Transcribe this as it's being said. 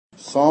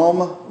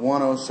Psalm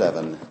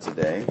 107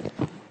 today.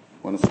 I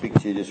want to speak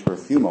to you just for a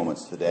few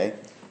moments today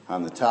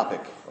on the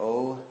topic,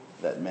 Oh,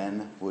 that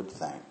men would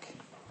thank.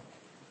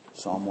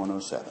 Psalm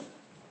 107.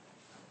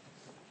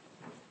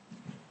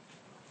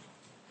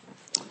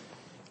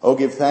 Oh,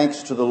 give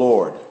thanks to the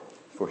Lord,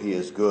 for he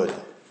is good,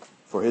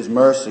 for his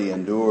mercy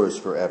endures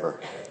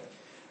forever.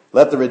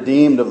 Let the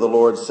redeemed of the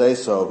Lord say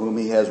so, whom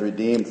he has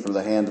redeemed from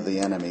the hand of the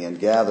enemy and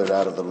gathered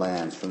out of the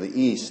lands, from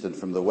the east and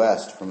from the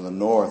west, from the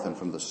north and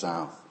from the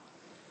south.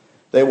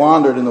 They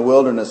wandered in the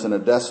wilderness in a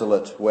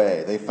desolate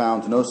way. They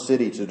found no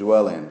city to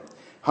dwell in.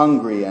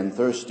 Hungry and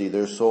thirsty,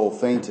 their soul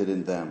fainted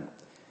in them.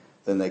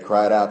 Then they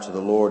cried out to the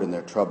Lord in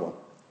their trouble,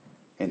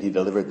 and he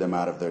delivered them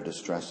out of their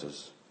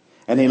distresses.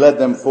 And he led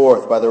them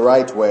forth by the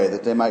right way,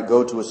 that they might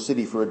go to a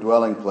city for a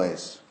dwelling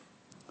place.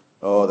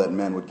 Oh, that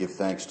men would give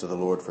thanks to the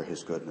Lord for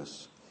his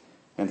goodness,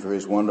 and for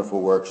his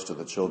wonderful works to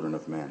the children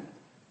of men.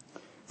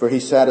 For he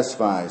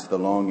satisfies the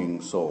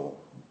longing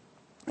soul,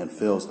 and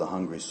fills the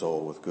hungry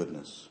soul with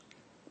goodness.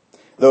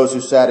 Those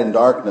who sat in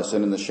darkness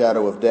and in the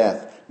shadow of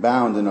death,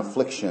 bound in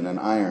affliction and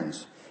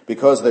irons,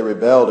 because they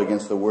rebelled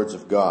against the words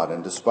of God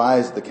and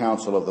despised the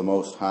counsel of the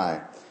Most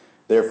High.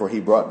 Therefore he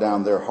brought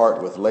down their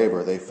heart with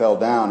labor. They fell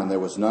down, and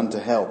there was none to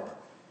help.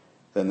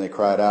 Then they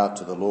cried out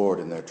to the Lord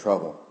in their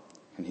trouble,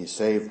 and he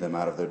saved them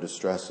out of their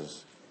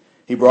distresses.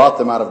 He brought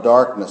them out of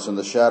darkness and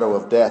the shadow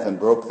of death, and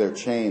broke their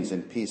chains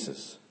in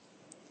pieces.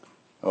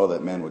 Oh,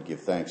 that men would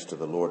give thanks to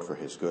the Lord for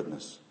his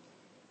goodness,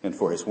 and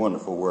for his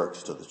wonderful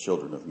works to the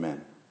children of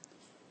men.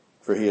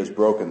 For he has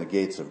broken the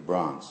gates of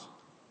bronze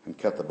and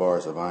cut the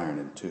bars of iron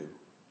in two.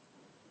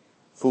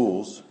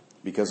 Fools,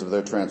 because of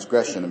their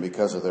transgression and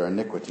because of their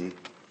iniquity,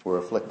 were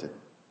afflicted.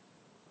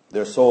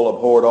 Their soul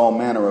abhorred all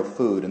manner of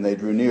food, and they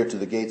drew near to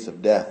the gates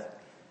of death.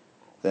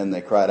 Then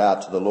they cried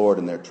out to the Lord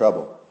in their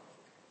trouble,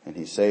 and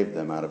he saved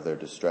them out of their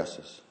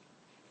distresses.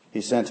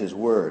 He sent his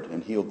word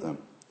and healed them,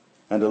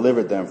 and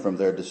delivered them from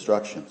their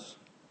destructions.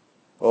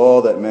 Oh,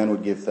 that men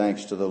would give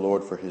thanks to the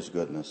Lord for his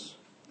goodness,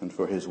 and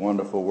for his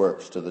wonderful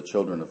works to the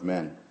children of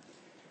men.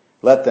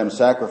 Let them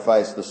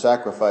sacrifice the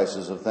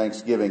sacrifices of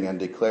thanksgiving and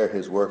declare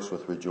his works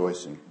with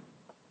rejoicing.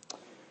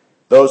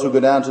 Those who go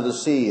down to the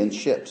sea in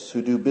ships,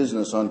 who do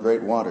business on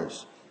great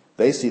waters,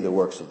 they see the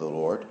works of the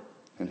Lord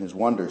and his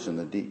wonders in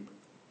the deep.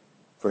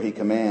 For he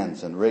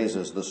commands and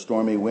raises the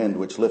stormy wind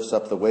which lifts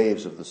up the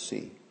waves of the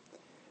sea.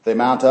 They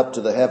mount up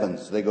to the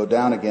heavens, they go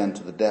down again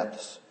to the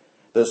depths.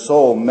 Their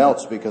soul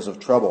melts because of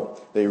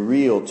trouble. They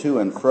reel to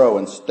and fro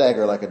and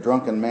stagger like a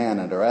drunken man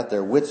and are at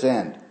their wits'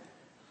 end.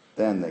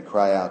 Then they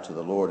cry out to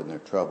the Lord in their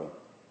trouble.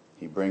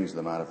 He brings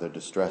them out of their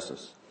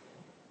distresses.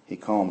 He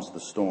calms the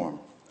storm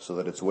so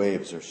that its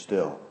waves are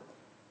still.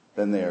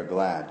 Then they are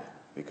glad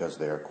because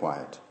they are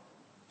quiet.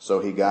 So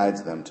he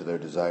guides them to their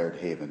desired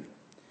haven.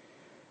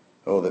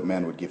 Oh, that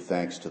men would give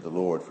thanks to the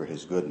Lord for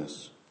his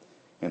goodness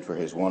and for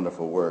his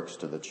wonderful works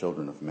to the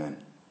children of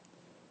men.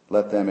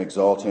 Let them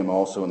exalt him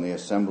also in the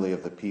assembly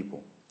of the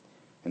people,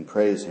 and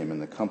praise him in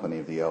the company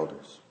of the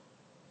elders.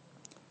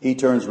 He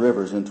turns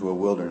rivers into a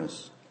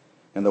wilderness,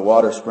 and the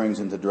water springs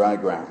into dry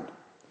ground,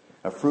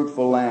 a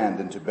fruitful land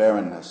into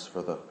barrenness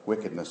for the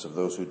wickedness of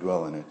those who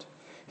dwell in it.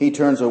 He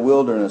turns a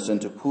wilderness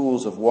into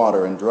pools of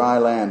water, and dry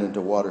land into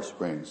water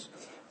springs.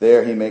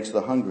 There he makes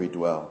the hungry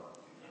dwell,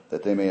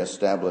 that they may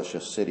establish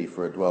a city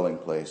for a dwelling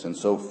place, and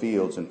sow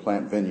fields and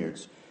plant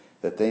vineyards,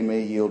 that they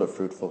may yield a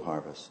fruitful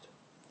harvest.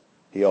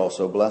 He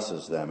also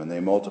blesses them, and they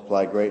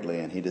multiply greatly,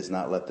 and he does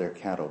not let their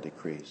cattle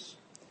decrease.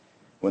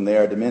 When they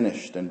are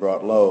diminished and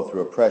brought low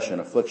through oppression,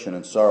 affliction,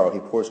 and sorrow, he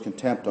pours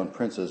contempt on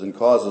princes and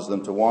causes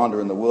them to wander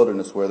in the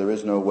wilderness where there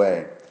is no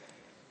way.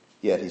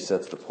 Yet he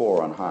sets the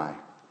poor on high,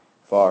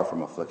 far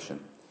from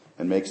affliction,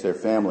 and makes their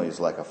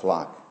families like a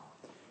flock.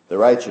 The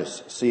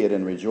righteous see it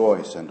and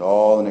rejoice, and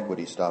all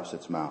iniquity stops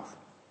its mouth.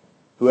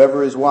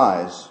 Whoever is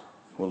wise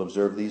will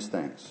observe these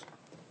things,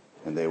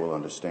 and they will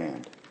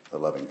understand the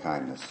loving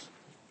kindness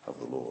of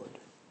the Lord.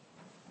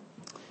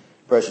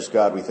 Precious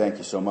God, we thank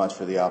you so much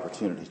for the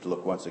opportunity to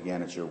look once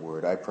again at your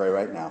word. I pray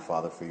right now,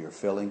 Father, for your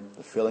filling,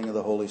 the filling of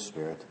the Holy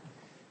Spirit,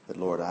 that,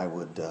 Lord, I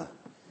would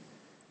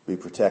be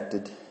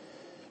protected,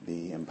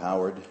 be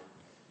empowered,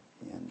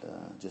 and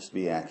just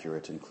be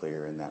accurate and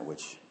clear in that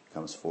which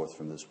comes forth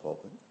from this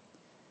pulpit.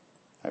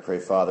 I pray,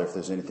 Father, if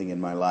there's anything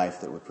in my life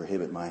that would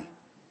prohibit my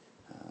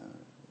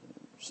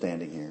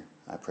standing here,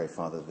 I pray,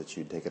 Father, that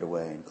you'd take it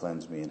away and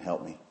cleanse me and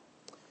help me.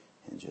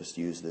 And just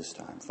use this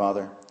time.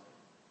 Father,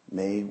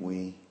 may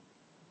we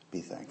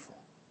be thankful.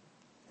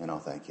 And I'll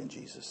thank you in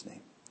Jesus'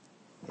 name.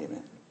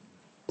 Amen.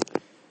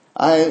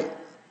 I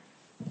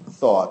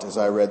thought as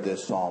I read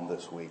this psalm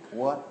this week,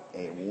 what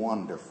a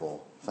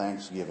wonderful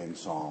Thanksgiving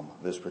psalm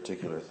this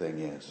particular thing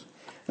is.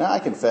 Now, I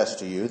confess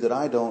to you that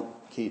I don't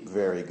keep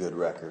very good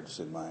records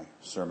in my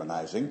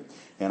sermonizing,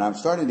 and I'm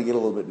starting to get a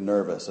little bit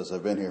nervous as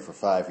I've been here for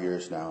 5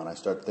 years now, and I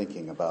start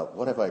thinking about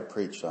what have I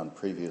preached on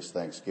previous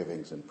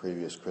Thanksgivings and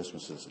previous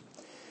Christmases.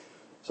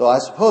 So I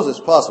suppose it's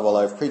possible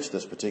I've preached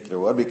this particular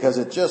one because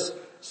it's just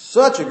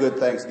such a good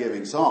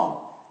Thanksgiving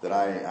psalm that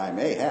I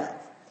may have.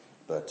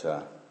 But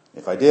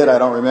If I did, I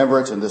don't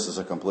remember it, and this is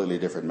a completely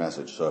different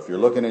message. So if you're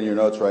looking in your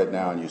notes right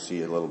now and you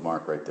see a little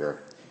mark right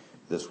there,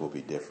 this will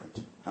be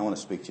different. I want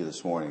to speak to you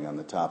this morning on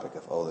the topic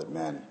of, oh, that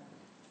men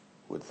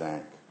would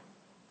thank.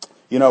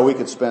 You know, we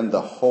could spend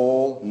the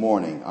whole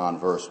morning on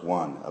verse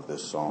 1 of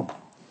this psalm.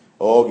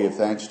 Oh, give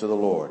thanks to the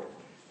Lord,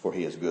 for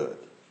he is good.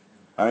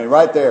 I mean,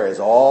 right there is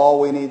all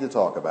we need to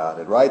talk about.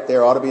 And right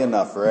there ought to be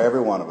enough for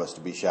every one of us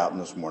to be shouting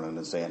this morning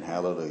and saying,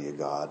 hallelujah,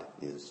 God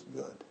is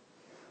good.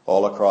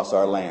 All across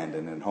our land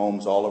and in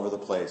homes all over the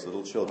place,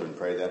 little children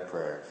pray that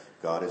prayer.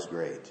 God is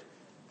great.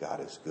 God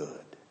is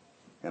good.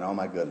 And oh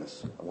my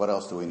goodness, what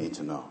else do we need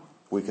to know?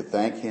 We could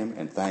thank him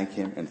and thank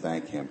him and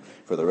thank him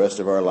for the rest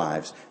of our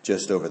lives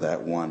just over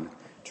that one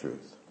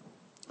truth.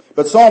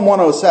 But Psalm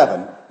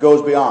 107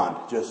 goes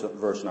beyond just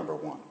verse number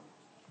 1.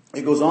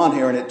 It goes on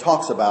here and it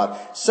talks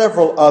about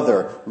several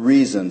other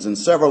reasons and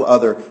several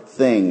other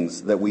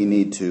things that we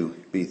need to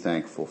be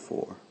thankful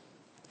for.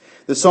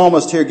 The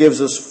psalmist here gives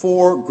us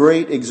 4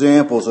 great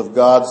examples of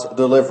God's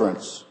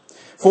deliverance.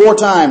 4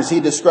 times he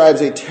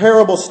describes a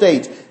terrible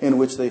state in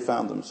which they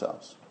found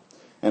themselves.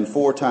 And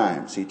 4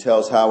 times he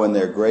tells how in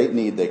their great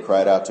need they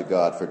cried out to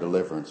God for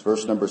deliverance.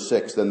 Verse number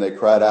 6, then they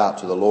cried out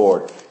to the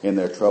Lord in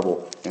their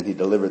trouble, and he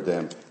delivered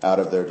them out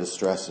of their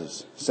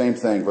distresses. Same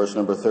thing, verse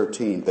number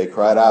 13, they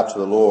cried out to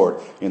the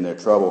Lord in their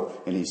trouble,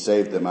 and he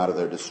saved them out of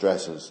their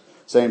distresses.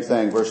 Same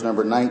thing, verse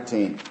number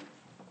 19,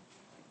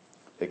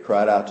 they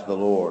cried out to the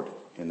Lord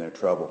in their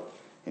trouble,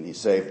 and he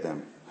saved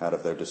them out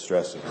of their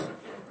distresses.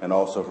 And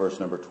also verse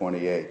number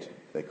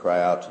 28, they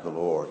cry out to the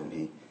Lord, and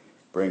he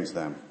brings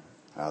them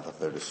out of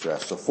their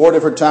distress. So 4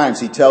 different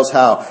times he tells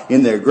how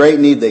in their great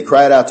need they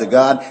cried out to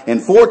God,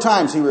 and 4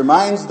 times he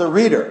reminds the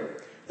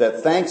reader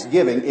that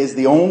thanksgiving is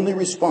the only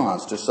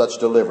response to such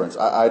deliverance.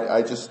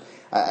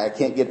 I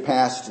can't get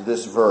past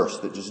this verse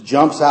that just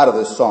jumps out of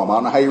this psalm. I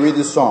don't know how you read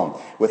this psalm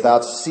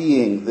without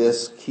seeing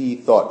this key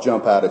thought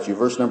jump out at you.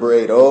 Verse number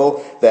 8,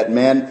 oh, that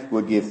men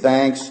would give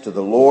thanks to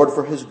the Lord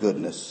for his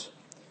goodness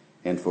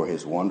and for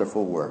his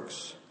wonderful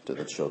works to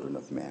the children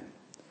of men.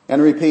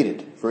 And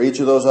repeated for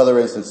each of those other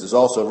instances.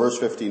 Also verse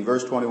 15,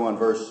 verse 21,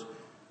 verse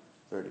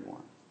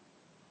 31.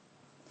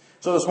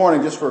 So this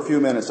morning, just for a few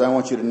minutes, I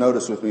want you to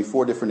notice with me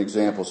 4 different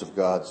examples of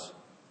God's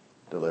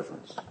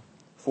deliverance.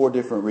 4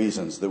 different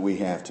reasons that we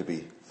have to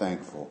be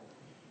thankful.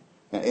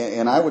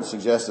 And I would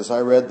suggest as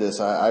I read this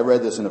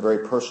in a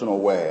very personal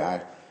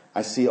way.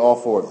 I see all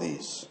 4 of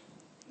these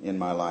in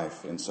my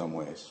life in some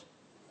ways.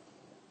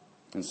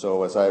 And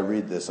so as I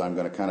read this, I'm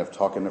going to kind of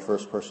talk in the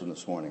first person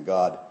this morning.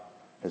 God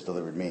has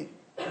delivered me.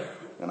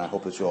 And I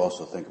hope that you'll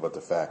also think about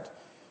the fact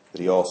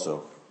that he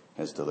also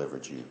has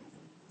delivered you.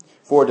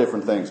 4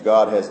 different things.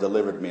 God has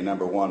delivered me.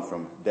 Number 1,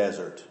 from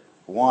desert,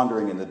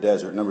 wandering in the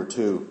desert. Number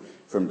 2,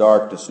 from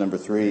darkness. Number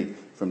 3,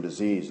 from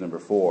disease. Number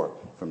 4,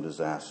 from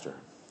disaster.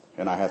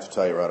 And I have to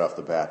tell you right off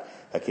the bat,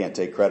 I can't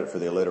take credit for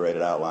the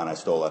alliterated outline. I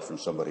stole that from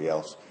somebody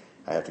else.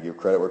 I have to give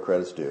credit where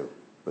credit's due.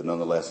 But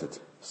nonetheless, it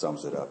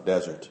sums it up.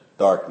 Desert,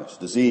 darkness,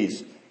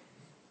 disease,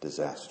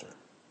 disaster.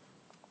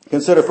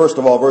 Consider first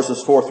of all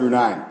verses 4 through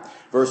 9.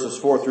 Verses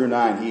 4 through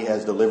 9, he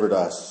has delivered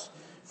us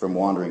from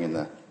wandering in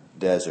the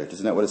desert.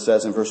 Isn't that what it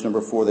says in verse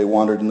number 4? They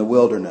wandered in the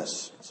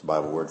wilderness. It's a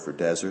Bible word for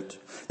desert.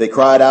 They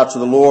cried out to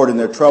the Lord in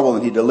their trouble,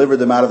 and he delivered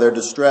them out of their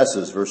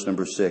distresses. Verse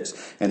number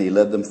 6. And he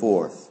led them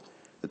forth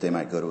that they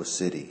might go to a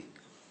city.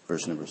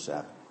 Verse number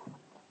 7.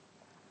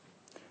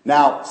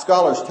 Now,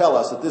 scholars tell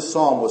us that this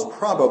psalm was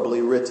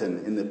probably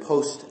written in the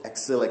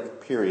post-exilic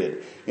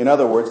period. In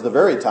other words, the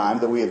very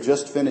time that we have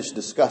just finished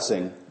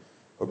discussing,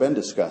 or been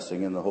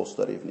discussing, in the whole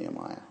study of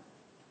Nehemiah.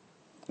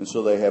 And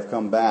so they have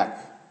come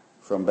back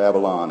from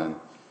Babylon and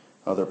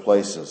other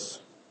places.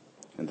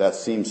 And that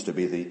seems to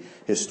be the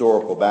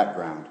historical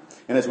background.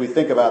 And as we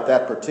think about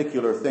that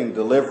particular thing,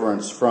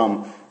 deliverance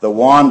from the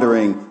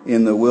wandering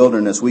in the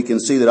wilderness, we can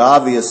see that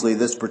obviously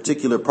this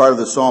particular part of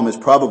the psalm is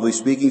probably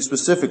speaking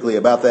specifically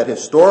about that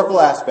historical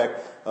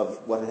aspect of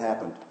what had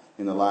happened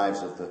in the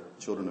lives of the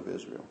children of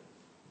Israel.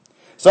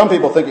 Some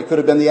people think it could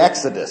have been the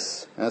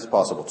Exodus. And that's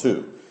possible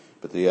too.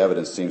 But the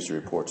evidence seems to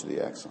report to the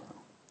exile.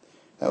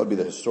 That would be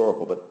the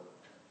historical, but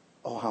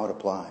how it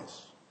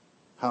applies.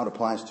 How it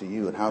applies to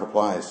you and how it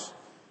applies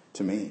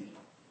to me.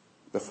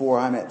 Before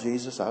I met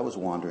Jesus, I was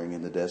wandering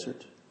in the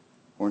desert.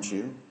 Weren't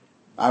you?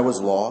 I was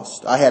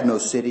lost. I had no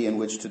city in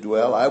which to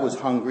dwell. I was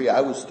hungry.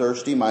 I was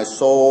thirsty. My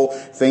soul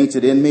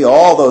fainted in me.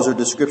 All those are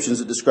descriptions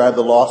that describe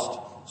the lost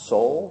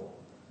soul,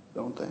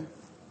 don't they?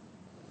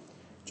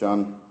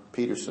 John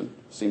Peterson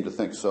seemed to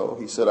think so.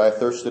 He said, I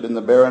thirsted in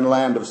the barren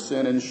land of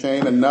sin and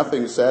shame, and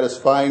nothing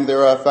satisfying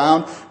there I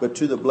found, but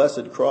to the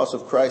blessed cross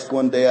of Christ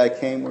one day I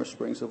came, where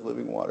springs of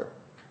living water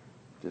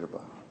did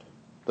abound.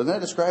 Doesn't that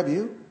describe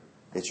you?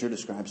 It sure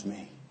describes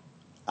me.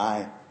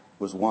 I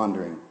was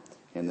wandering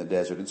in the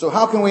desert. And so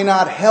how can we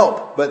not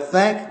help but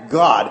thank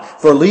God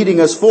for leading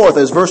us forth,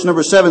 as verse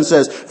number 7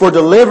 says, for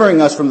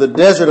delivering us from the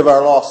desert of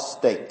our lost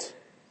state.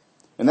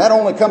 And that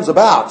only comes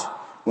about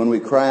when we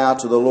cry out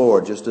to the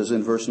Lord, just as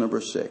in verse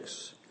number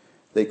 6.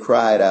 They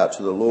cried out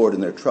to the Lord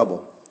in their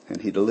trouble,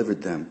 and he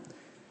delivered them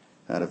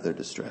out of their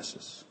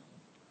distresses.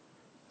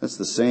 That's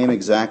the same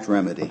exact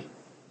remedy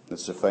that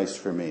sufficed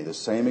for me, the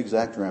same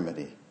exact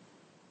remedy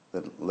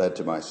that led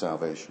to my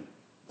salvation.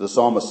 The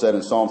psalmist said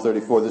in Psalm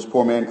 34, this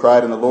poor man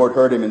cried and the Lord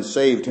heard him and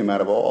saved him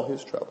out of all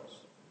his troubles.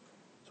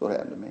 That's what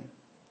happened to me.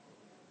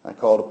 I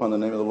called upon the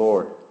name of the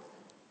Lord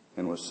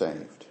and was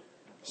saved.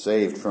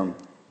 Saved from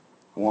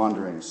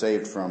wandering,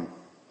 saved from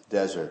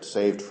desert,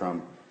 saved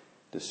from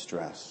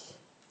distress.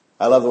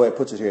 I love the way it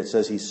puts it here. It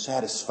says he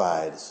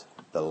satisfies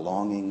the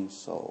longing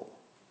soul.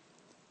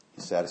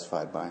 He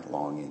satisfied my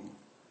longing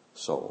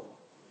soul.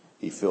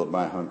 He filled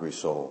my hungry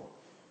soul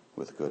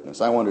with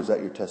goodness. I wonder, is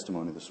that your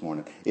testimony this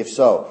morning? If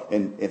so,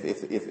 and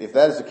if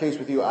that is the case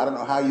with you, I don't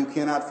know how you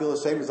cannot feel the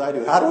same as I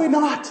do. How do we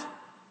not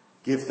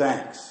give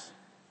thanks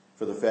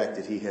for the fact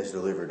that he has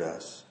delivered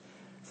us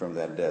from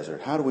that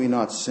desert? How do we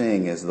not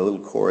sing, as the little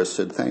chorus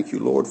said, thank you,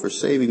 Lord, for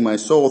saving my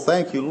soul.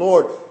 Thank you,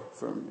 Lord,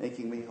 for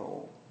making me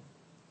whole.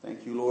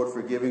 Thank you, Lord,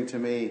 for giving to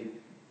me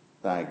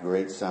thy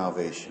great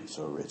salvation,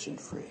 so rich and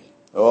free.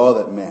 Oh,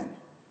 that men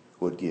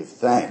would give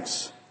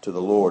thanks to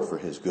the Lord for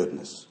his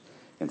goodness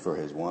and for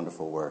his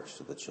wonderful works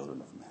to the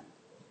children of men.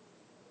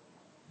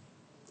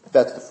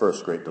 That's the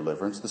first great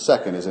deliverance. The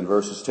second is in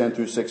verses 10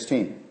 through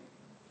 16.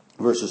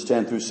 Verses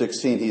 10 through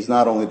 16, he's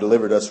not only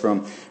delivered us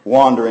from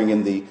wandering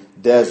in the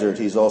desert,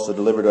 he's also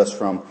delivered us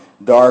from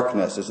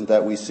darkness. Isn't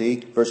that we see?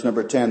 Verse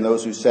number 10,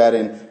 those who sat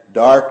in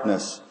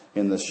darkness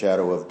in the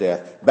shadow of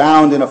death,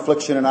 bound in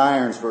affliction and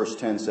irons, verse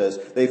 10 says.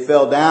 They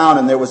fell down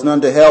and there was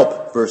none to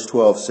help, verse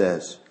 12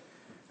 says,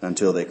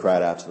 until they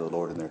cried out to the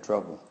Lord in their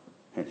trouble.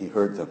 And he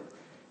heard them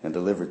and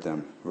delivered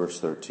them, verse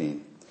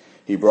 13.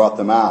 He brought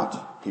them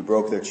out. He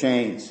broke their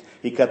chains.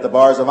 He cut the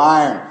bars of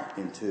iron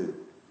in two,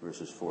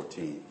 verses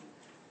 14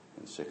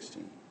 and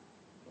 16.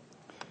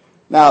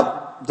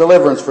 Now,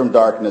 deliverance from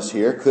darkness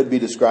here could be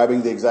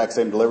describing the exact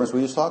same deliverance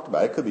we just talked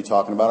about. It could be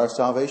talking about our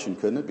salvation,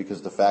 couldn't it?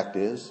 Because the fact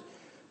is,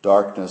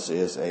 darkness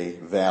is a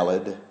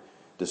valid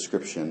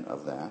description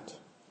of that.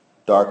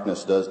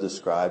 Darkness does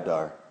describe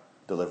our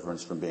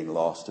deliverance from being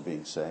lost to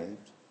being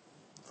saved,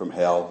 from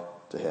hell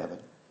to heaven.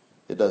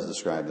 It does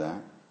describe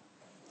that.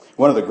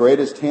 One of the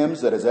greatest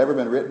hymns that has ever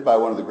been written by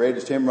one of the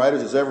greatest hymn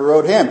writers that's ever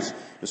wrote hymns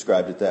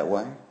described it that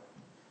way.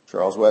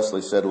 Charles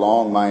Wesley said,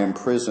 long my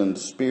imprisoned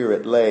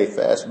spirit lay,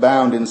 fast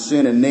bound in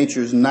sin and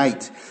nature's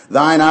night.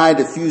 Thine eye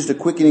diffused a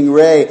quickening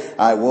ray.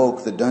 I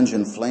woke, the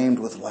dungeon flamed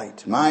with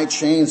light. My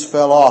chains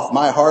fell off,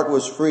 my heart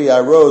was free. I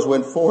rose,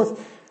 went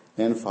forth,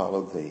 and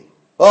followed thee.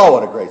 Oh,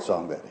 what a great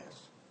song that is.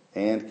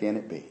 And can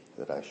it be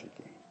that I should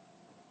gain?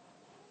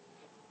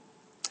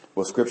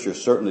 Well, Scripture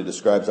certainly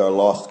describes our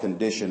lost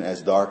condition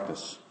as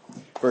darkness.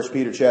 1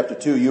 Peter chapter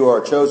 2, you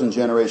are a chosen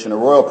generation, a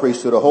royal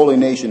priesthood, a holy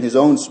nation, his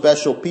own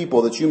special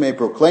people, that you may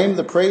proclaim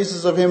the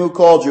praises of him who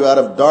called you out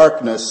of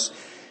darkness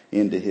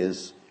into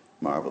his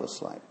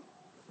marvelous light.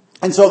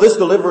 And so this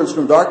deliverance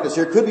from darkness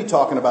here could be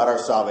talking about our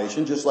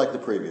salvation, just like the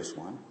previous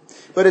one.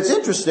 But it's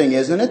interesting,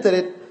 isn't it, that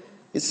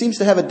it seems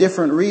to have a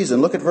different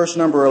reason. Look at verse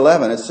number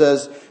 11. It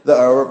says,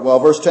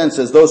 verse 10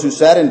 says, those who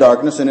sat in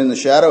darkness and in the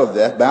shadow of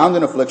death, bound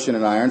in affliction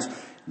and irons,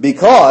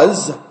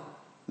 because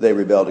they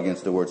rebelled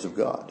against the words of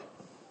God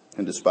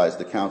and despised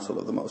the counsel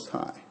of the Most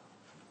High.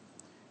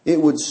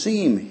 It would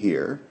seem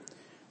here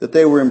that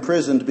they were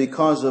imprisoned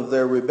because of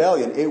their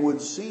rebellion. It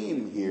would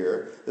seem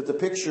here that the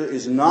picture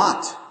is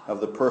not of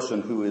the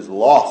person who is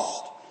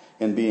lost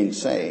and being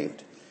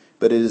saved,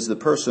 but it is the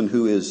person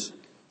who is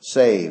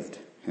saved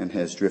and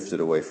has drifted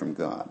away from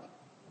God.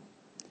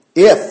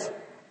 If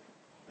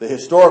the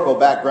historical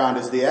background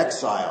is the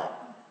exile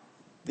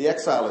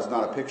is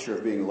not a picture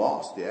of being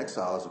lost. The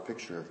exile is a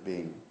picture of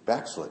being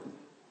backslidden,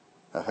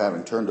 of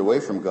having turned away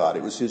from God.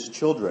 It was his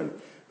children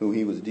who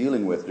he was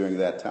dealing with during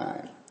that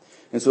time.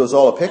 And so it's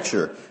all a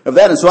picture of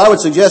that. And so I would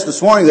suggest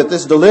this morning that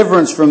this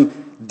deliverance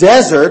from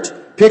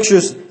desert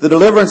pictures the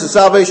deliverance and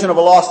salvation of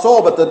a lost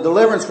soul, but the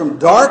deliverance from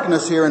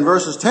darkness here in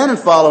verses 10 and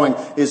following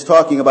is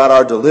talking about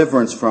our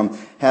deliverance from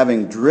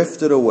having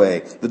drifted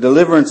away. The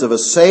deliverance of a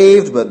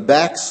saved but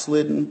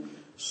backslidden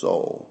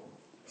soul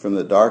from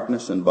the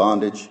darkness and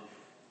bondage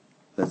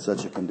that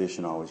such a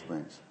condition always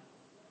brings.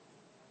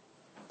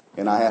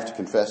 And I have to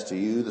confess to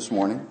you this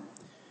morning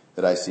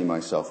that I see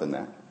myself in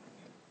that.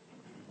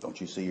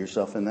 Don't you see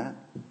yourself in that?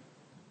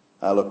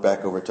 I look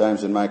back over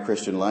times in my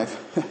Christian life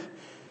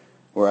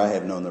where I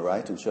have known the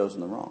right and chosen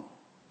the wrong.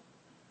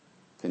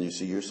 Can you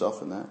see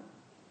yourself in that?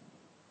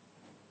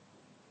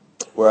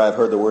 Where I've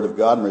heard the word of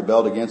God and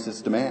rebelled against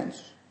its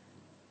demands.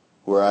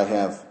 Where I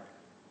have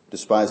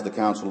despised the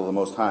counsel of the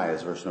Most High,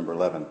 as verse number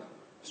 11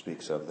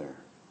 speaks of there.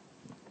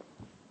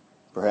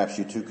 Perhaps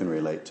you too can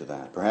relate to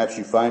that. Perhaps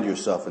you find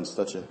yourself in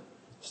such a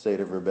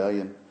state of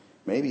rebellion,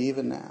 maybe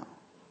even now.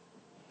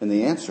 And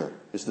the answer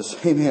is the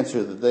same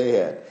answer that they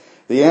had.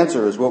 The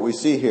answer is what we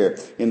see here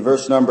in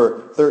verse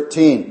number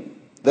 13.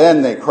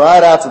 Then they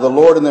cried out to the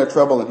Lord in their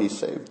trouble, and he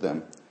saved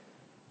them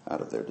out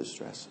of their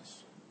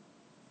distresses.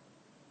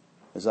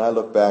 As I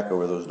look back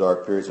over those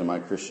dark periods in my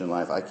Christian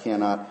life, I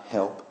cannot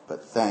help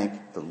but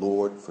thank the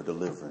Lord for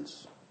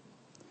deliverance.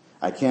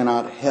 I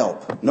cannot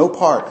help. No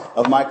part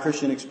of my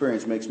Christian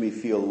experience makes me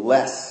feel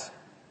less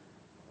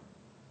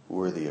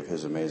worthy of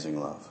his amazing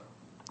love,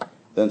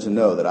 than to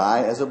know that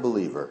I, as a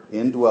believer,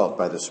 indwelt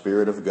by the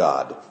Spirit of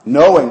God,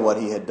 knowing what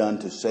he had done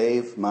to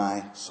save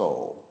my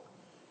soul,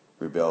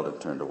 rebelled and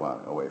turned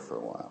away for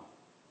a while.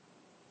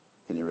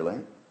 Can you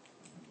relate?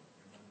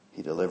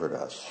 He delivered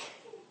us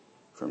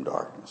from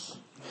darkness.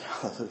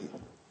 Hallelujah.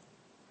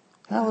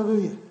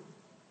 Hallelujah.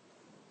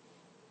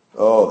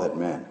 Oh, that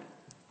man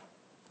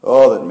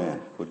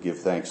would give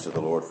thanks to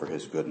the Lord for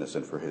his goodness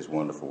and for his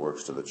wonderful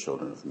works to the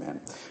children of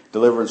men.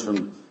 Deliverance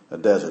from a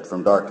desert,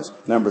 from darkness.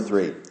 Number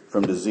 3,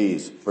 from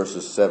disease,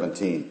 verses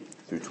 17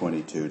 through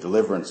 22.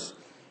 Deliverance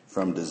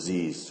from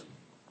disease.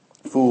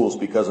 Fools,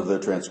 because of their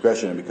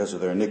transgression and because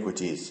of their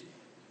iniquities,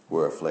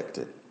 were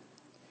afflicted.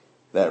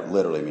 That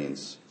literally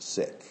means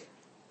sick.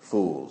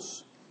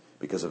 Fools,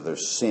 because of their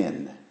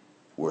sin,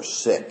 were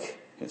sick,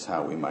 is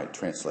how we might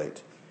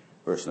translate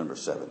verse number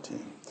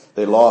 17.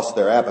 They lost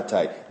their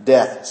appetite.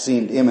 Death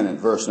seemed imminent,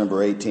 verse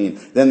number 18.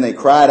 Then they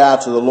cried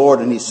out to the Lord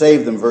and he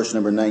saved them, verse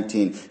number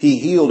 19. He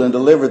healed and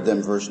delivered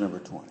them, verse number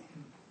 20.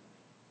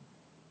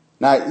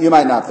 Now, you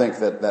might not think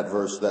that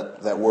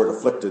that word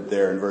afflicted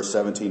there in verse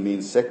 17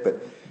 means sick,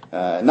 but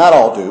not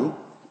all do.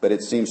 But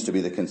it seems to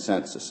be the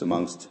consensus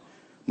amongst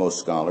most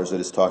scholars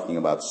that it's talking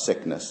about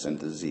sickness and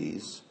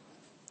disease.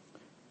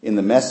 In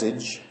the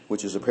Message,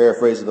 which is a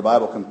paraphrase of the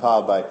Bible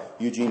compiled by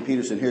Eugene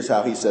Peterson, here's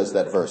how he says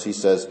that verse. He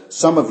says,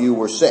 some of you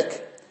were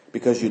sick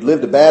because you'd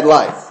lived a bad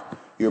life.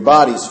 Your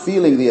body's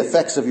feeling the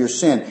effects of your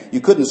sin.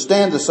 You couldn't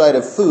stand the sight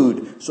of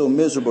food, so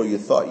miserable you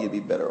thought you'd be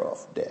better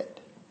off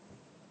dead.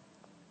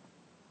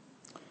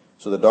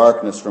 So the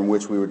darkness from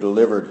which we were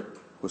delivered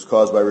was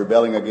caused by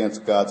rebelling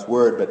against God's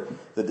word. But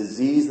the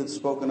disease that's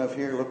spoken of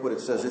here, look what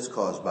it says it's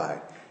caused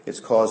by. It's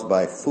caused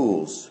by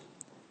fools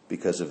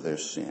because of their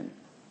sin.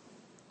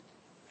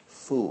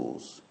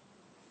 Fools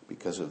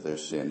because of their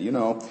sin. You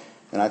know,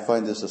 and I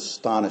find this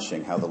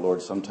astonishing how the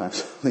Lord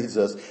sometimes leads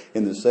us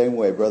in the same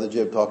way. Brother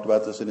Jim talked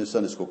about this in his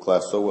Sunday school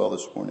class so well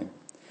this morning.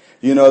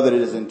 You know that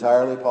it is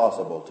entirely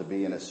possible to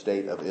be in a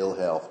state of ill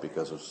health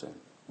because of sin.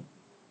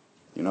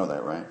 You know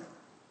that, right?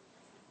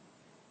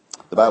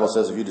 The Bible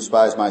says, if you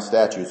despise my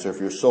statutes, or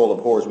if your soul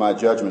abhors my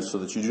judgments, so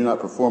that you do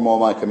not perform all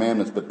my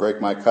commandments, but break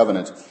my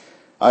covenants,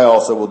 I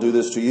also will do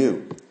this to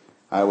you.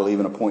 I will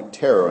even appoint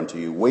terror unto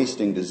you,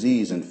 wasting,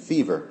 disease, and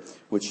fever,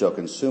 which shall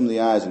consume the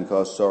eyes and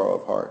cause sorrow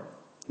of heart.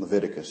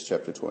 Leviticus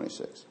chapter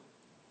 26.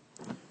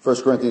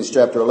 1 Corinthians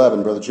chapter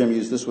 11, Brother Jim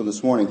used this one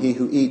this morning. He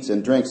who eats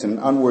and drinks in an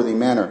unworthy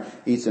manner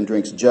eats and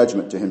drinks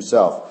judgment to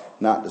himself,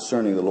 not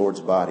discerning the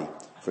Lord's body.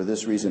 For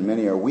this reason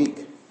many are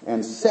weak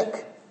and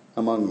sick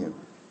among you,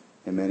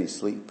 and many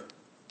sleep.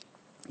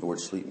 The word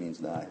sleep means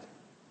died.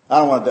 I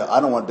don't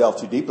want to delve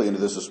too deeply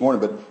into this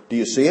morning, but do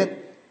you see it?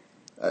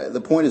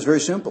 The point is very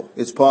simple.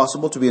 It's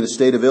possible to be in a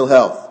state of ill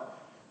health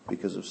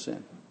because of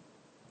sin.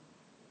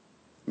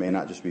 It may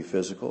not just be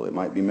physical. It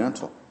might be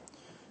mental.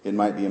 It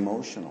might be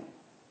emotional.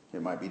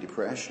 It might be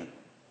depression.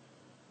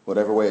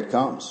 Whatever way it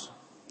comes.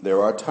 There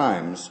are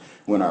times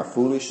when our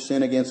foolish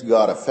sin against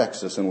God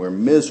affects us and we're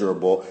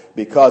miserable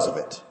because of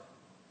it.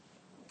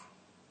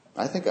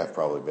 I think I've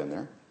probably been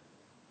there.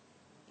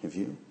 Have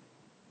you?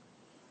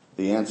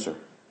 The answer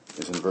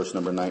is in verse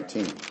number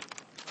 19.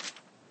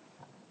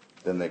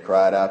 Then they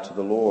cried out to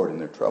the Lord in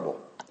their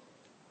trouble,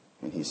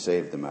 and he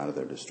saved them out of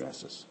their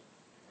distresses.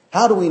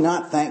 How do we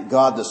not thank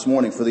God this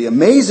morning for the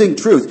amazing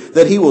truth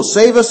that he will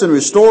save us and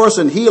restore us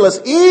and heal us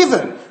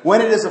even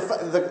when it is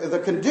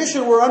the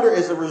condition we're under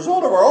is a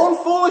result of our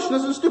own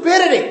foolishness and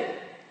stupidity?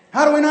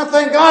 How do we not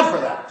thank God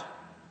for that?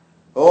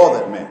 All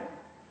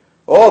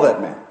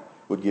that man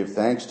would give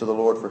thanks to the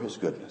Lord for his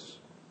goodness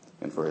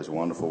and for his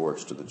wonderful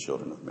works to the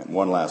children of men.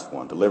 One last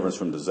one, deliverance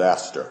from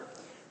disaster,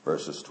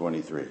 verses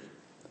 23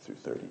 through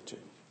 32.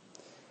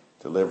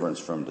 Deliverance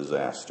from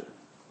disaster.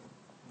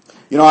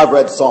 You know, I've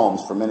read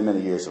Psalms for many, many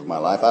years of my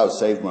life. I was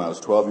saved when I was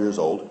 12 years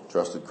old.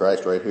 Trusted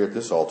Christ right here at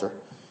this altar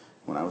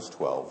when I was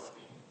 12.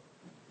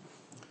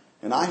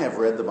 And I have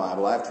read the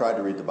Bible. I've tried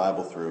to read the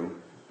Bible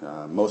through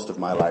most of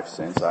my life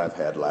since. I've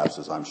had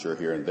lapses, I'm sure,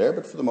 here and there.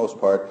 But for the most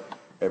part,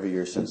 every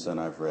year since then,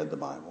 I've read the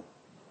Bible.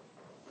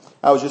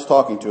 I was just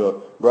talking to a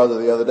brother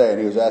the other day, and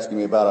he was asking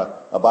me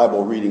about a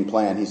Bible reading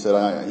plan. He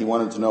said he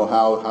wanted to know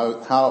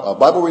how a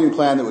Bible reading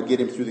plan that would get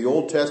him through the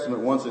Old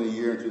Testament once in a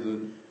year and through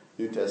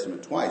the New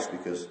Testament twice,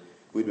 because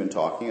we'd been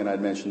talking, and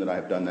I'd mentioned that I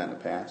have done that in the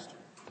past.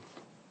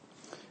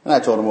 And I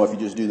told him, well, if you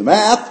just do the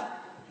math,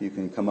 you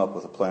can come up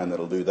with a plan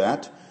that'll do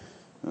that.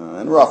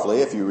 And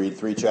roughly, if you read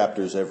 3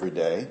 chapters every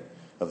day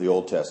of the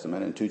Old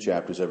Testament and 2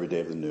 chapters every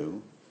day of the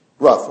New,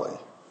 roughly,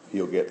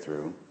 you'll get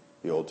through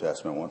the Old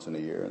Testament once in a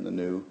year and the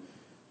New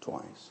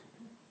twice.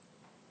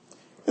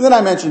 And then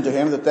I mentioned to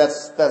him that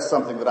that's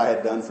something that I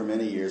had done for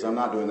many years. I'm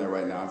not doing that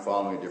right now. I'm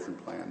following a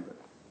different plan, but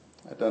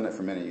I've done it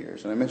for many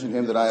years. And I mentioned to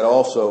him that I had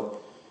also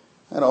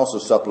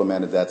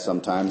supplemented that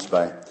sometimes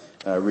by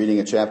reading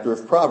a chapter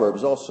of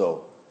Proverbs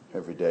also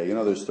every day. You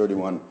know, there's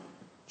 31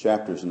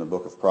 chapters in the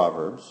book of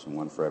Proverbs, and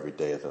one for every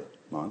day of the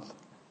month.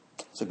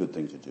 It's a good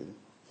thing to do.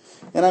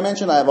 And I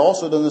mentioned I have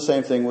also done the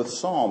same thing with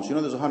Psalms. You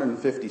know, there's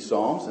 150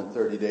 Psalms and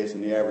 30 days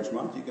in the average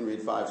month. You can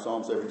read 5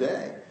 Psalms every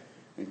day.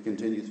 and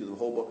continue through the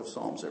whole book of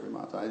Psalms every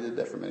month. I did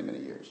that for many, many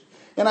years.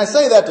 And I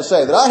say that to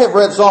say that I have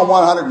read Psalm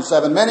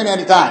 107 many,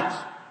 many times.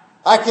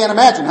 I can't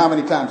imagine how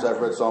many times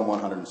I've read Psalm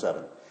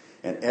 107.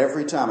 And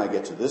every time I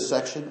get to this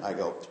section, I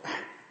go,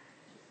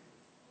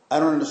 I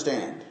don't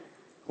understand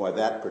why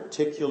that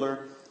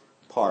particular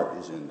part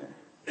is in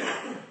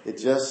there. It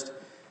just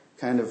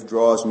kind of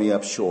draws me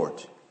up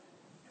short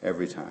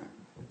every time.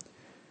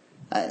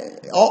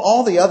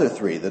 All the other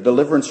three, the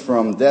deliverance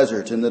from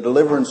desert and the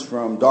deliverance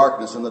from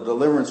darkness and the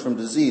deliverance from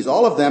disease,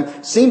 all of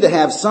them seem to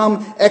have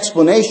some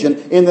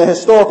explanation in the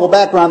historical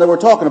background that we're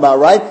talking about,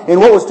 right? In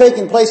what was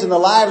taking place in the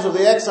lives of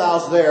the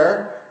exiles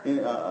there,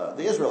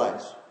 the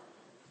Israelites.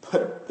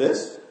 But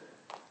this,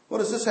 what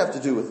does this have to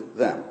do with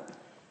them?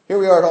 Here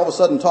we are all of a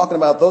sudden talking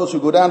about those who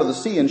go down to the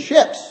sea in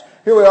ships.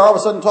 Here we are all of a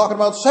sudden talking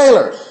about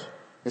sailors.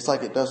 It's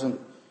like it doesn't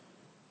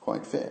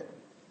quite fit.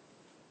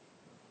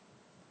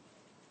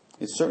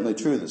 It's certainly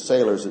true that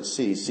sailors at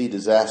sea see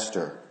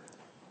disaster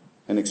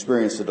and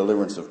experience the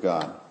deliverance of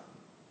God.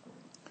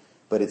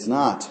 But it's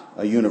not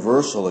a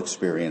universal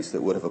experience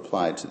that would have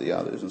applied to the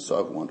others, and so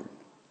I've wondered.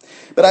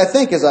 But I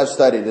think as I've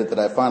studied it that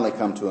I've finally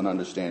come to an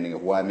understanding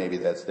of why maybe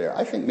that's there.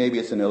 I think maybe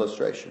it's an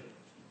illustration.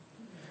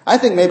 I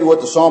think maybe what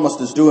the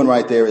psalmist is doing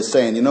right there is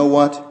saying, you know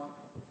what?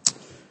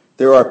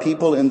 There are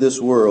people in this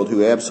world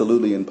who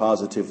absolutely and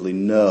positively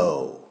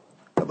know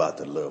about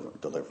the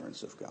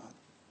deliverance of God.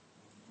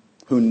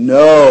 Who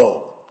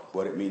know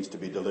what it means to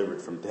be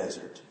delivered from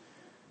desert,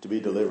 to be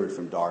delivered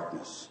from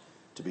darkness,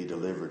 to be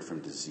delivered from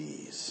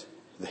disease.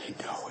 They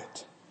know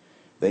it.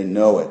 They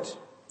know it.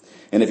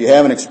 And if you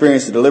haven't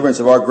experienced the deliverance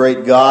of our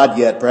great God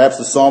yet, perhaps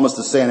the psalmist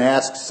is saying,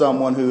 ask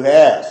someone who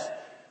has.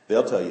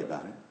 They'll tell you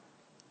about it.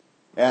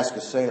 Ask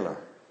a sailor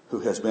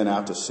who has been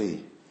out to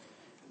sea.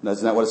 And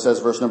isn't that what it says,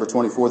 verse number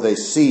 24? They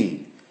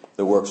see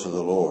the works of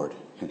the Lord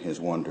and his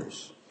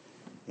wonders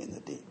in the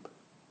deep.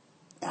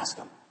 Ask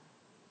them.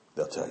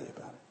 They'll tell you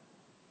about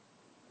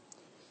it.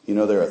 You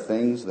know, there are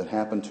things that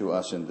happen to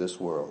us in this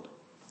world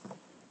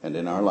and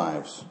in our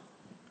lives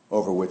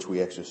over which we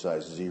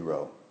exercise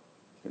zero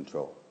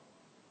control.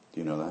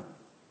 Do you know that?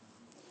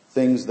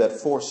 Things that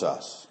force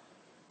us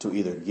to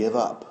either give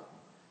up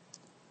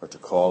or to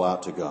call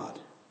out to God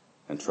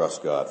and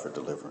trust God for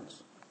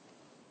deliverance.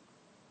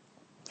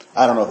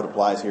 I don't know if it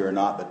applies here or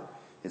not, but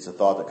it's a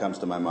thought that comes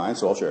to my mind,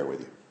 so I'll share it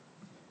with you.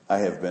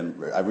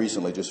 I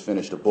recently just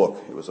finished a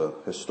book. It was a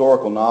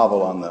historical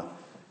novel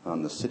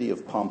on the city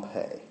of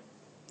Pompeii,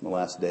 the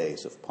last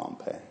days of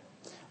Pompeii.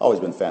 Always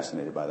been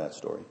fascinated by that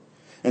story.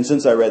 And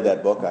since I read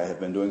that book, I have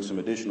been doing some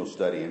additional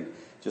study and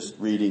just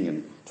reading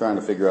and trying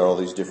to figure out all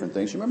these different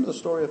things. You remember the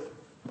story of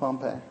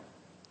Pompeii?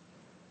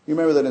 You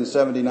remember that in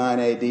 79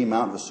 AD,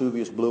 Mount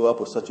Vesuvius blew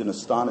up with such an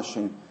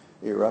astonishing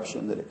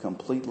eruption that it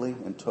completely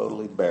and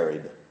totally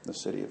buried the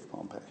city of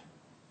Pompeii.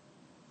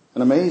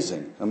 An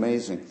amazing,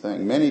 amazing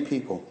thing. Many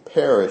people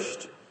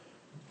perished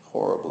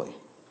horribly.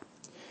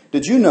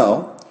 Did you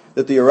know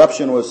that the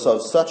eruption was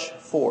of such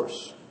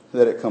force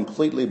that it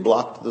completely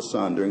blocked the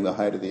sun during the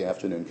height of the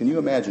afternoon? Can you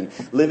imagine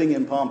living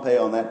in Pompeii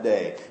on that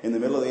day, in the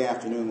middle of the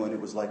afternoon when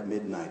it was like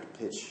midnight,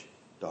 pitch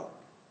dark,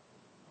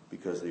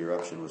 because the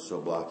eruption was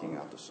so blocking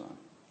out the sun?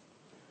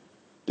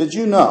 Did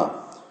you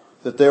know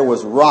that there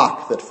was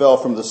rock that fell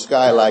from the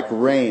sky like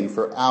rain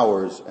for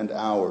hours and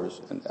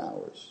hours and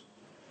hours?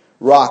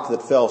 Rock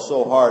that fell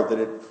so hard that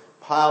it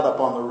piled up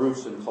on the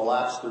roofs and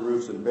collapsed the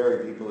roofs and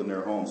buried people in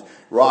their homes.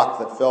 Rock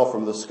that fell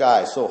from the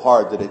sky so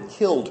hard that it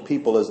killed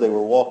people as they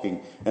were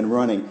walking and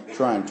running,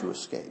 trying to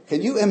escape.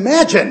 Can you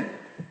imagine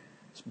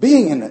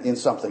being in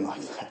something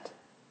like that?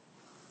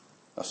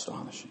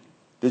 Astonishing.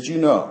 Did you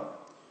know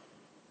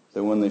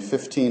that when the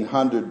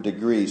 1500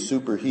 degree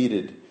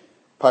superheated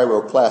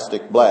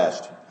pyroclastic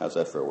blast, how's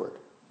that for a word?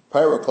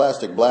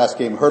 Pyroclastic blast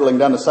came hurtling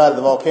down the side of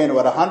the volcano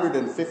at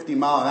 150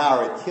 miles an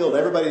hour. It killed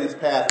everybody in its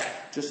path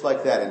just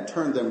like that and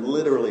turned them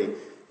literally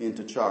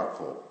into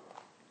charcoal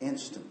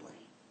instantly.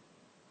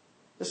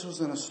 This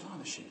was an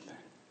astonishing thing.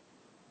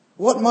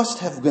 What must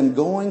have been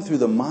going through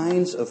the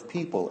minds of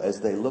people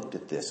as they looked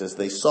at this, as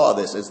they saw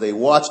this, as they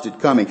watched it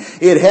coming?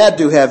 It had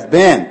to have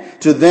been,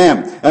 to them,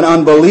 an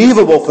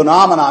unbelievable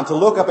phenomenon to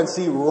look up and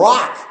see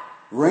rock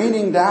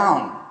raining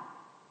down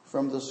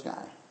from the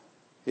sky.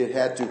 It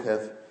had to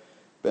have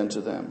been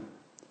to them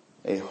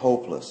a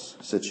hopeless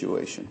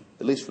situation,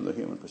 at least from the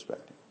human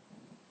perspective.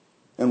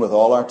 And with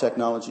all our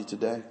technology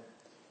today,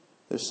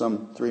 there's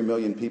some 3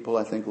 million people,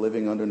 I think,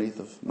 living underneath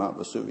of Mount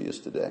Vesuvius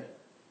today.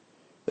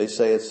 They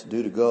say it's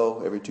due to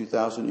go every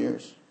 2,000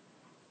 years.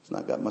 It's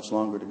not got much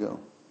longer to go.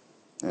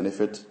 And if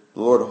the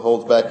Lord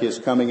holds back his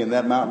coming and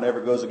that mountain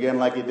never goes again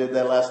like he did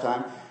that last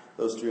time,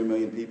 those 3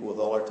 million people with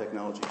all our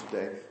technology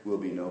today will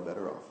be no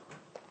better off.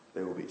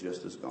 They will be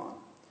just as gone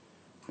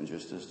and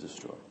just as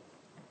destroyed.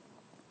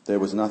 There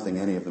was nothing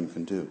any of them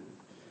can do.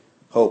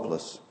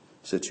 Hopeless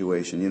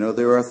situation. You know,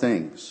 there are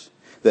things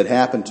that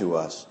happen to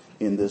us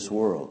in this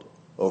world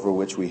over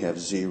which we have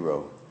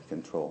zero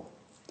control.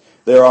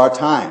 There are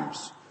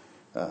times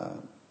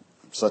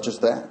such as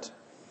that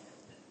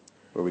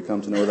where we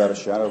come to know without a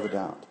shadow of a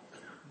doubt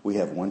we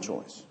have one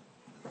choice,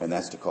 and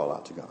that's to call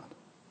out to God.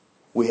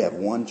 We have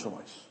one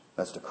choice.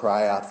 That's to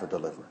cry out for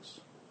deliverance.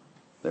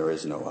 There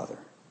is no other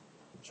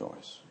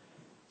choice.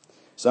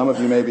 Some of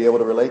you may be able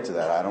to relate to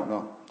that. I don't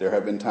know. There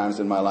have been times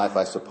in my life,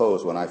 I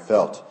suppose, when I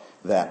felt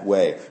that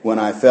way. When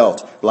I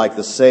felt like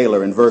the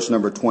sailor in verse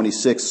number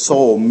 26,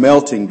 soul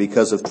melting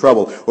because of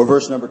trouble. Or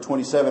verse number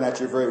 27, at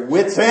your very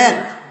wit's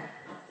end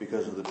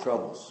because of the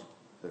troubles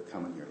that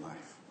come in your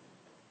life.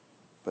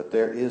 But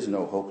there is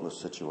no hopeless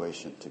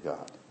situation to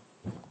God.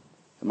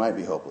 It might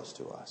be hopeless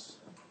to us,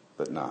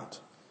 but not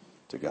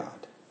to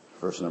God.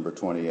 Verse number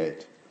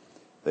 28,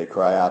 they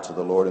cry out to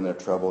the Lord in their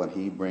trouble, and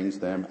he brings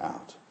them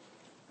out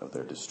of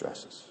their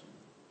distresses.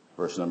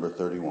 Verse number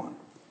 31,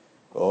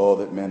 oh,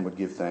 that men would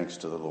give thanks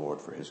to the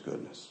Lord for his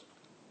goodness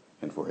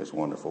and for his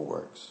wonderful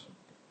works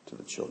to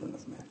the children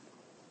of men.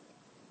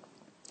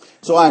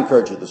 So I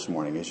encourage you this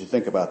morning, as you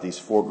think about these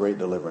 4 great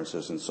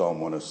deliverances in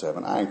Psalm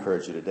 107, I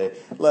encourage you today,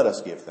 let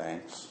us give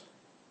thanks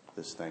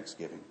this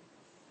Thanksgiving.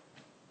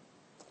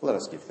 Let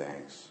us give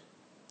thanks.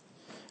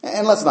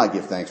 And let's not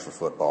give thanks for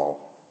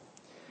football.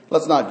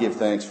 Let's not give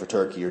thanks for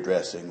turkey or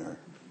dressing or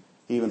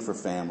even for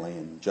family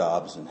and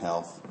jobs and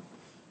health.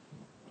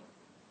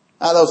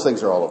 Those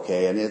things are all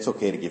okay, and it's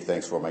okay to give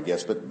thanks for them, I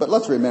guess. But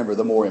let's remember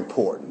the more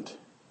important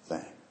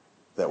thing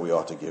that we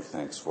ought to give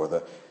thanks for,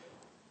 the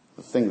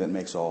thing that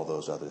makes all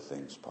those other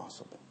things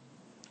possible.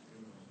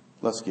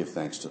 Let's give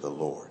thanks to the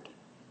Lord,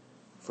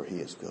 for he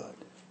is good,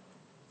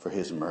 for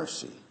his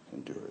mercy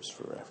endures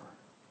forever.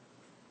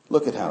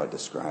 Look at how it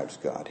describes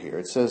God here.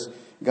 It says,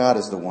 God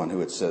is the one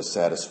who, it says,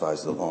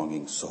 satisfies the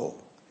longing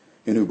soul,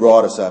 and who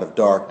brought us out of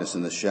darkness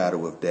and the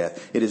shadow of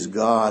death. It is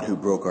God who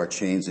broke our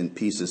chains in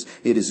pieces.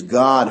 It is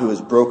God who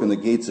has broken the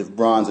gates of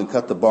bronze and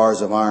cut the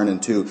bars of iron in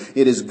two.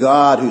 It is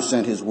God who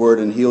sent his word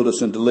and healed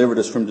us and delivered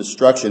us from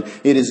destruction.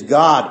 It is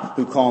God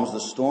who calms the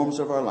storms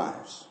of our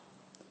lives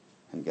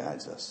and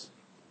guides us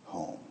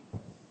home.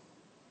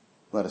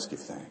 Let us give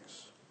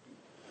thanks.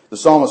 The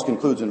psalmist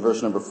concludes in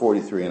verse number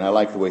 43, and I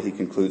like the way he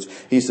concludes.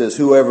 He says,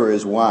 whoever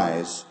is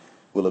wise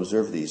will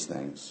observe these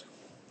things,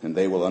 and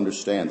they will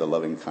understand the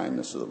loving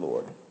kindness of the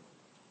Lord.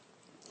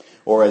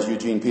 Or as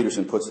Eugene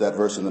Peterson puts that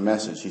verse in the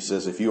Message, he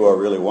says, if you are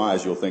really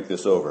wise, you'll think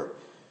this over.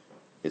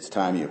 It's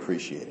time you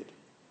appreciated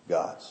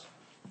God's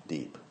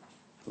deep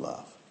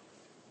love.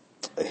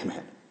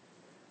 Amen.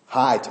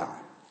 High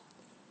time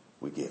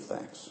we give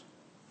thanks.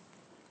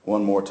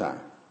 One more time.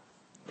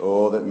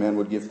 Oh, that men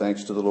would give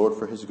thanks to the Lord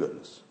for his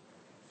goodness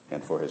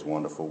and for his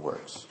wonderful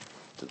works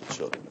to the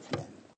children of men.